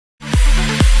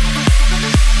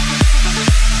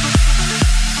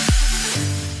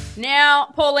Now,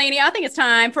 Paulini, I think it's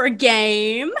time for a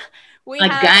game. We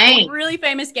have a really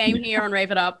famous game here on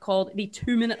Rave It Up called the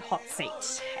 2-minute hot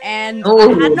seat. And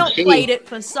I had not played it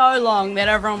for so long that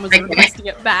everyone was requesting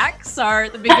it back. So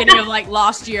at the beginning of like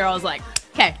last year, I was like,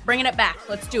 okay, bringing it back.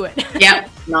 Let's do it. Yep.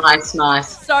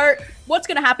 Nice. So what's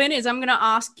going to happen is I'm going to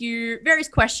ask you various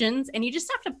questions and you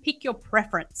just have to pick your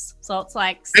preference. So it's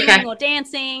like singing or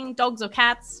dancing, dogs or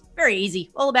cats. Very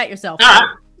easy. All about yourself.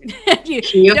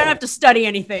 You don't have to study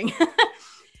anything.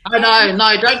 Oh,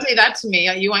 no, don't do that to me.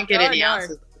 You won't get any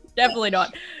answers. Definitely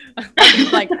not.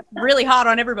 Like really hard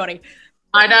on everybody.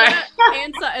 I know.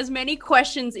 Answer as many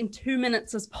questions in 2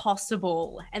 minutes as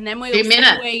possible. And then we'll see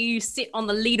where you sit on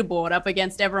the leaderboard up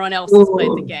against everyone else who's played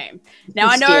the game. Now,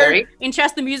 I know in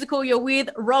Chess the Musical, you're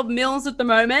with Rob Mills at the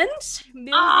moment.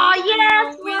 Oh,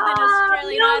 yes. With an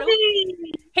Australian Idol.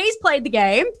 He's played the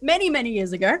game many, many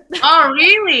years ago. Oh,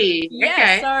 really? Yeah,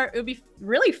 okay. So it would be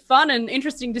really fun and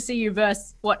interesting to see you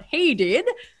versus what he did.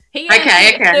 He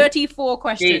answered 34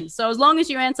 questions. So as long as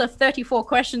you answer 34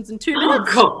 questions in 2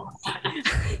 minutes. Oh, God.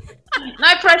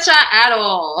 No pressure at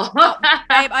all.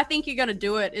 Babe, I think you're going to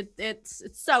do it. It's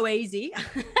so easy.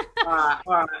 All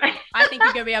right. I think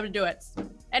you're going to be able to do it.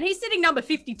 And he's sitting number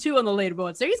 52 on the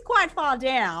leaderboard, so he's quite far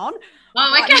down.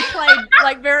 Oh, okay. He played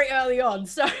like very early on,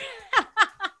 so I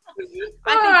think you'll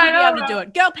be able to do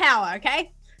it. Girl power,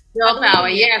 okay? Girl power,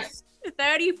 yes.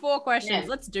 34 questions.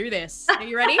 Let's do this. Are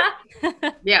you ready?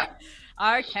 Yeah.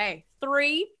 Okay.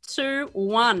 3, 2,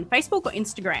 1. Facebook or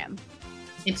Instagram?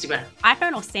 Instagram.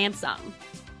 iPhone or Samsung?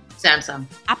 Samsung.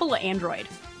 Apple or Android?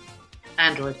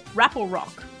 Android. Rap or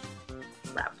rock?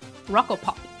 Rap. Rock or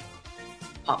pop?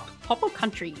 Pop. Pop or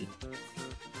country?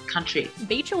 Country.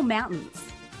 Beach or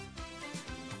mountains?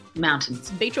 Mountains.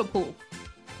 Beach or pool?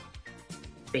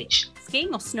 Beach. Skiing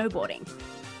or snowboarding?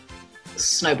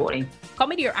 Snowboarding.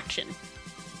 Comedy or action?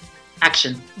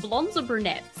 Action. Blondes or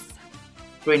brunettes?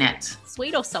 Brunettes.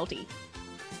 Sweet or salty?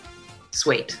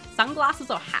 Sweet. Sunglasses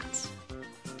or hat?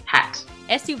 Hat.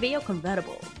 SUV or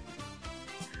convertible?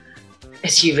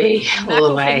 SUV all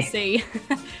the way. PC?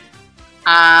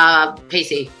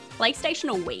 PC. PlayStation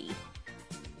or Wii?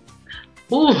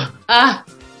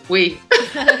 Wii.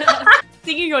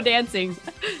 Singing or dancing?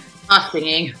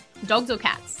 Singing. Dogs or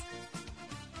cats?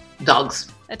 Dogs.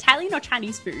 Italian or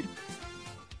Chinese food?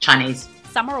 Chinese.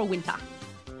 Summer or winter?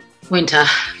 Winter.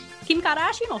 Kim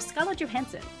Kardashian or Scarlett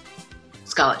Johansson?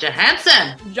 Scarlett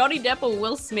Johansson. Johnny Depp or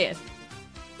Will Smith?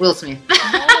 Will Smith.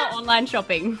 Mall or online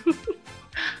shopping?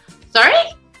 Sorry?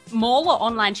 Mall or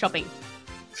online shopping?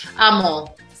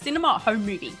 Mall. Cinema or home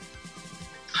movie?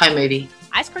 Home movie.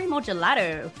 Ice cream or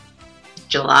gelato?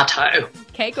 Gelato.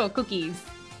 Cake or cookies?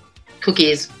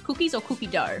 Cookies. Cookies or cookie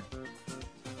dough?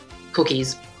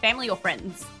 Cookies. Family or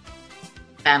friends?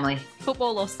 Family.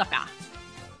 Football or soccer?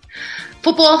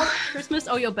 Football. Christmas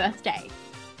or your birthday?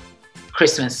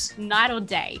 Christmas. Night or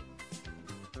day?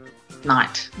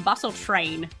 Night. Bus or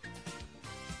train?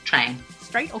 Train.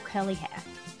 Straight or curly hair?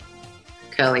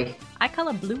 Curly. Eye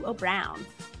color blue or brown?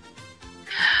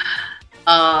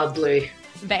 Blue.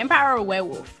 Vampire or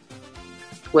werewolf?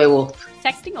 Werewolf.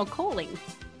 Texting or calling?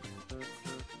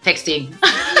 Texting.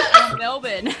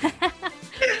 Melbourne.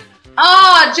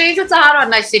 Oh, jeez, it's a hard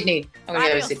one. No, Sydney. I'm going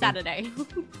to go to Sydney. Saturday.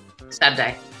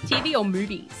 Saturday. TV or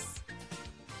movies?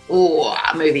 Oh,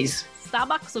 movies.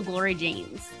 Starbucks or Glory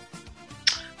Jeans?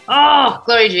 Oh,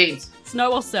 Glory Jeans.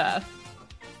 Snow or surf?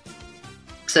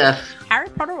 Surf. Harry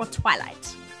Potter or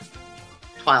Twilight?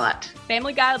 Twilight.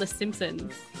 Family Guy or The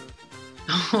Simpsons?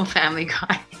 Oh, Family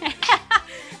Guy.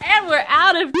 And we're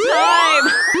out of time.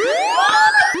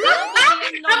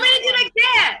 How many did I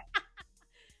get?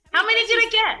 How many did I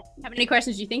get? How many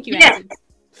questions do you think you answered?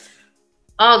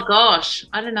 Oh gosh,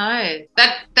 I don't know.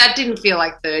 That didn't feel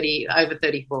like 30, over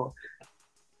 34.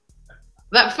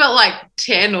 That felt like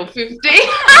 10 or 15. A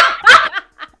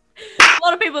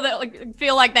lot of people that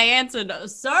feel like they answered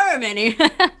so many. No,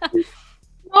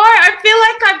 I feel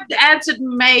like I've answered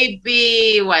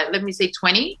maybe, let me see,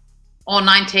 20 or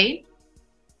 19?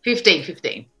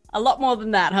 15. A lot more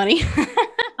than that, honey.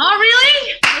 Oh,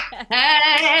 really?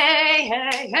 Hey. I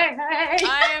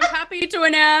am happy to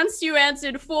announce you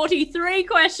answered 43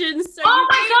 questions. So oh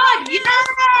my God,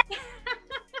 yes!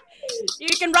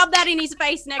 You can rub that in his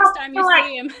face next time you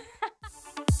see him.